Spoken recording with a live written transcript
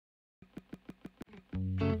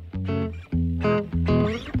Good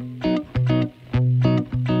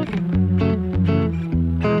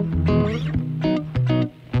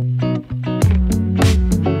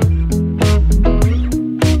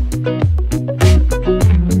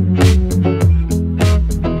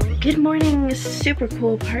morning, super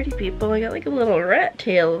cool party people. I got like a little rat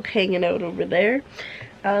tail hanging out over there.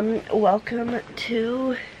 Welcome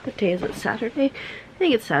to, what day is it, Saturday? I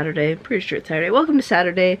think it's Saturday, pretty sure it's Saturday. Welcome to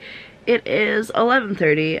Saturday. It is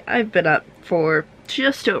 11:30. I've been up for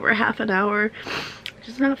just over half an hour.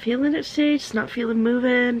 Just not feeling it today, just not feeling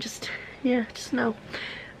moving, just no.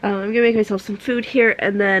 I'm gonna make myself some food here,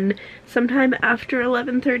 and then sometime after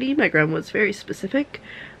 11:30, my grandma was very specific.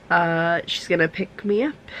 She's gonna pick me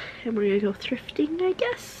up and we're gonna go thrifting, I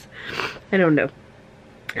guess. I don't know.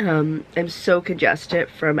 I'm so congested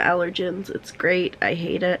from allergens. It's great. I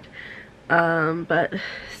hate it. But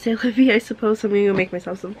c'est la vie, I suppose. I'm gonna go make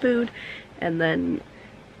myself some food and then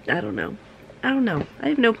I don't know. I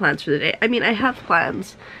have no plans for the day. I mean, I have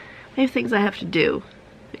plans. I have things I have to do.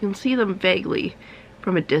 I can see them vaguely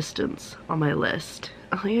from a distance on my list.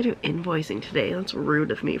 Oh, I gotta do invoicing today. That's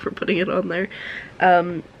rude of me for putting it on there.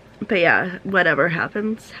 But yeah, whatever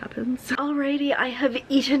happens, happens. Alrighty, I have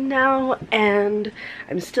eaten now, and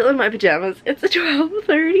I'm still in my pajamas. It's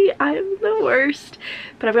 12:30, I'm the worst.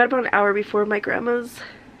 But I've got about an hour before my grandma's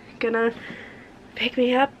gonna pick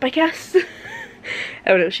me up, I guess. I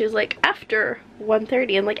don't know, she was like, after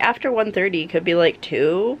 1:30, and like after 1:30 could be like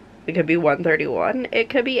 2, it could be 1:31, it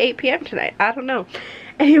could be 8 p.m. tonight, I don't know.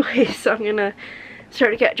 Anyway, so I'm gonna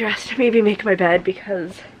start to get dressed, maybe make my bed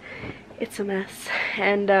because it's a mess,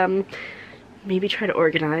 and maybe try to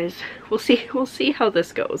organize. We'll see how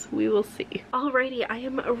this goes. We will see. Alrighty, I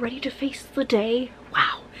am ready to face the day.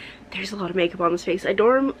 Wow, there's a lot of makeup on this face. I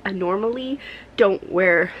normally don't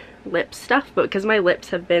wear lip stuff, but because my lips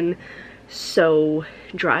have been so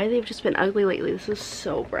dry, they've just been ugly lately. This is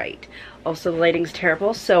so bright. Also, the lighting's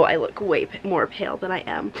terrible, so I look way more pale than I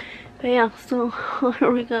am. But yeah, so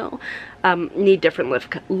here we go. Need different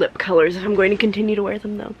lip colors if I'm going to continue to wear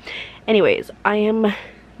them though. Anyways, I am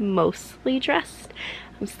mostly dressed.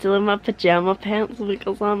 I'm still in my pajama pants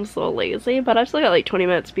because I'm so lazy, but I've still got like 20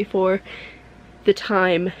 minutes before the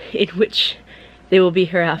time in which they will be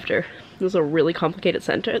here after. This was a really complicated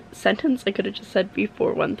sentence. I could have just said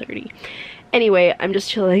before 1:30. Anyway, I'm just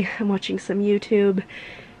chilling. I'm watching some YouTube,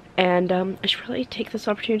 and I should probably take this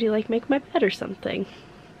opportunity to like make my bed or something.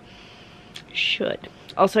 Should.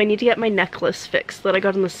 Also, I need to get my necklace fixed that I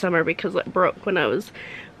got in the summer because it broke when I was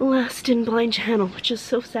last in Blind Channel, which is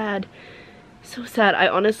so sad. So sad. I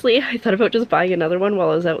thought about just buying another one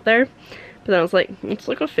while I was out there, but then I was like, it's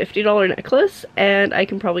like a $50 necklace and I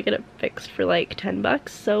can probably get it fixed for like 10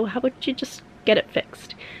 bucks, so how about you just get it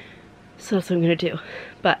fixed? So that's what I'm gonna do.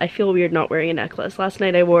 But I feel weird not wearing a necklace. Last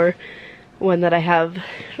night I wore one that I have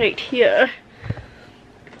right here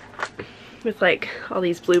with like all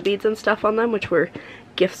these blue beads and stuff on them, which were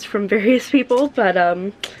gifts from various people, but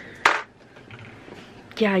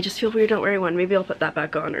yeah, I just feel weird not wearing one. Maybe I'll put that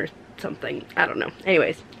back on or something. I don't know.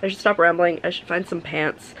 Anyways, I should stop rambling. I should find some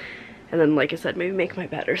pants and then, like I said, maybe make my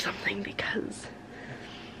bed or something because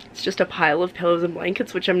it's just a pile of pillows and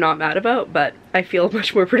blankets, which I'm not mad about, but I feel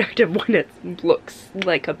much more productive when it looks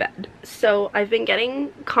like a bed. So I've been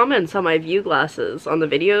getting comments on my view glasses on the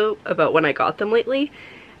video about when I got them lately,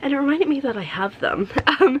 and it reminded me that I have them.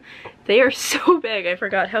 They are so big, I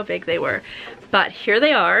forgot how big they were. But here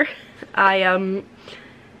they are. The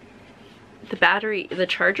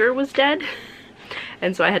charger was dead,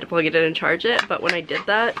 and so I had to plug it in and charge it, but when I did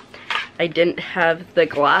that, I didn't have the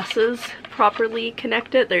glasses properly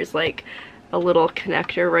connected. There's like a little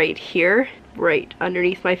connector right here, right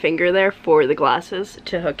underneath my finger there for the glasses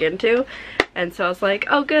to hook into. And so I was like,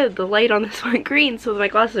 oh good, the light on this went green, so my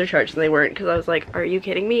glasses are charged, and they weren't, because I was like, are you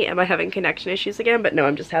kidding me? Am I having connection issues again? But no,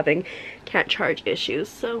 I'm just having can't charge issues,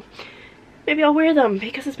 so maybe I'll wear them,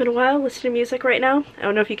 because it's been a while listening to music right now. I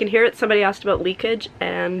don't know if you can hear it. Somebody asked about leakage,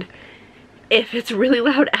 and if it's really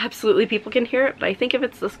loud, absolutely people can hear it, but I think if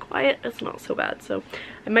it's this quiet, it's not so bad, so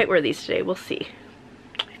I might wear these today. We'll see.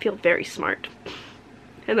 I feel very smart,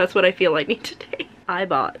 and that's what I feel I need today. I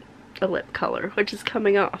bought a lip color, which is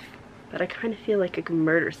coming off, but I kind of feel like I could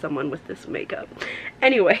murder someone with this makeup.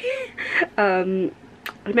 Anyway, I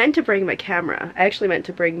meant to bring my camera. I actually meant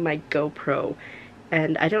to bring my GoPro,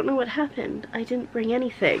 and I don't know what happened. I didn't bring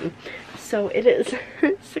anything. So it is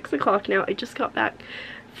 6 o'clock now. I just got back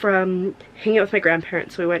from hanging out with my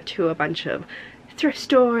grandparents. So we went to a bunch of thrift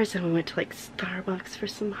stores, and we went to like Starbucks for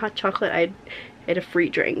some hot chocolate. I had a free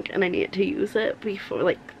drink and I needed to use it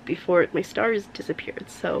before my stars disappeared.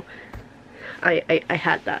 So I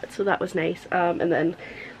had that, so that was nice. And then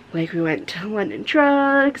Like we went to London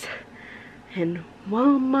Drugs and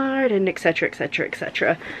Walmart and etc, etc,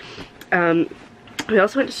 etc. We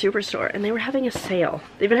also went to Superstore and they were having a sale.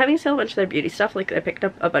 They've been having a sale on a bunch of their beauty stuff. Like I picked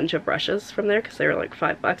up a bunch of brushes from there because they were like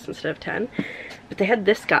 $5 instead of 10. But they had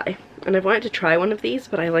this guy and I've wanted to try one of these,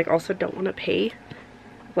 but I like also don't want to pay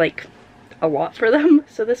like a lot for them.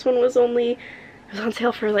 So this one was only, it was on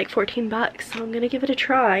sale for like 14 bucks. So I'm gonna give it a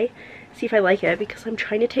try, see if I like it, because I'm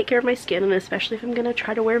trying to take care of my skin, and especially if I'm gonna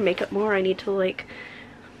try to wear makeup more, I need to like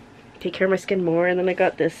take care of my skin more. And then I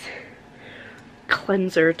got this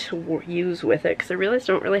cleanser to use with it because I realized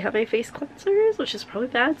I don't really have any face cleansers, which is probably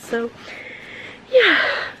bad. So yeah,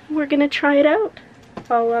 we're gonna try it out.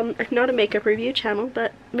 I'm not a makeup review channel,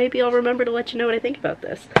 but maybe I'll remember to let you know what I think about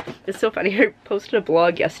this. It's so funny, I posted a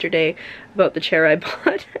blog yesterday about the chair I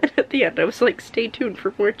bought, and at the end I was like, stay tuned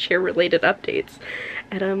for more chair related updates.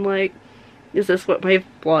 And I'm like, is this what my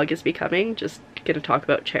blog is becoming? Just gonna talk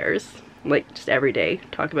about chairs? Like, just every day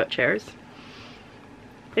talk about chairs?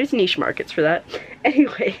 There's niche markets for that.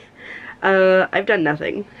 Anyway, I've done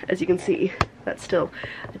nothing. As you can see, that's still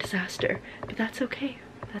a disaster, but that's okay.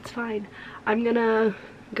 That's fine. I'm gonna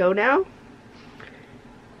go now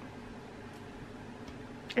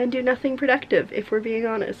and do nothing productive, if we're being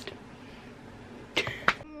honest.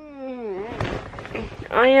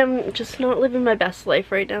 I am just not living my best life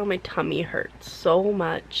right now. My tummy hurts so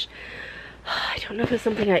much. I don't know if it's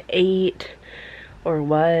something I ate or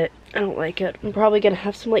what. I don't like it. I'm probably gonna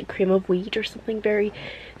have some like cream of wheat or something very,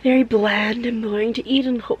 very bland I'm going to eat,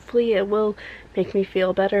 and hopefully it will make me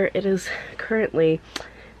feel better. It is currently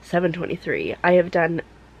 7:23. I have done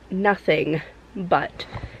nothing but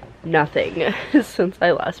nothing since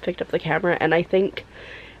I last picked up the camera, and I think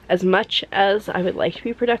as much as I would like to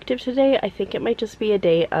be productive today, I think it might just be a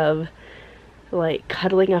day of like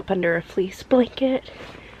cuddling up under a fleece blanket.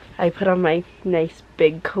 I put on my nice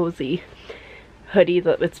big cozy hoodie.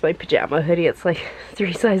 It's my pajama hoodie. It's like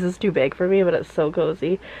 3 sizes too big for me, but it's so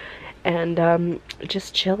cozy. And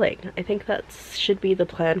just chilling. I think that should be the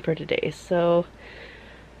plan for today. So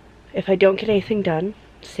if I don't get anything done,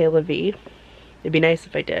 c'est la vie. It'd be nice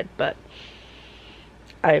if I did, but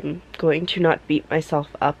I'm going to not beat myself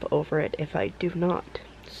up over it if I do not.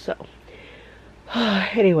 So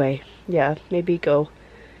anyway, yeah, maybe go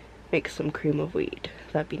make some cream of wheat.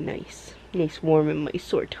 That'd be nice. Nice warm in my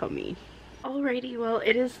sore tummy. Alrighty, well,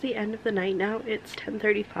 it is the end of the night now. It's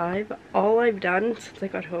 10:35. All I've done since I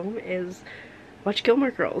got home is watch Gilmore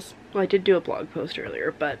Girls. Well, I did do a blog post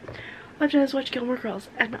earlier, but all I've done is watch Gilmore Girls,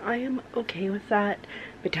 and I am okay with that.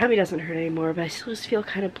 My tummy doesn't hurt anymore, but I still just feel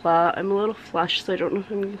kind of blah. I'm a little flushed, so I don't know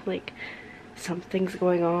if I'm like something's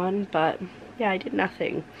going on, but yeah, I did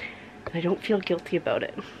nothing. And I don't feel guilty about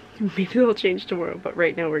it. Maybe it'll change tomorrow, but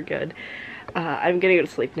right now we're good. I'm gonna go to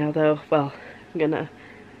sleep now though. Well, I'm gonna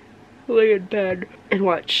lay in bed and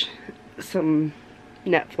watch some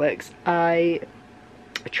Netflix. I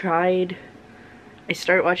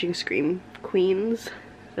started watching Scream Queens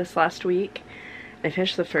this last week. I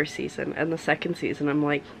finished the first season, and the second season I'm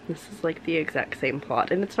like, this is like the exact same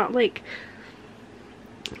plot, and it's not like,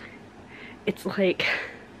 it's like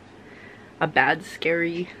a bad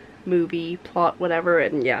scary movie plot, whatever.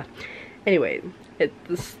 And yeah, anyway,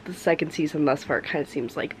 the second season thus far kind of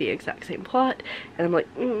seems like the exact same plot, and I'm like,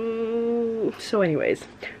 so anyways,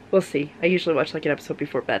 we'll see. I usually watch like an episode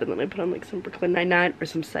before bed, and then I put on like some Brooklyn Nine-Nine or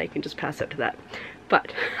some Psych and just pass out to that.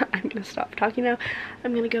 But I'm gonna stop talking now.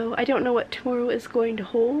 I'm gonna go. I don't know what tomorrow is going to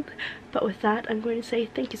hold, but with that, I'm going to say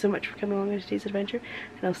thank you so much for coming along on today's adventure,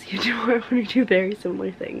 and I'll see you tomorrow when we do very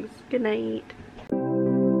similar things. Good night.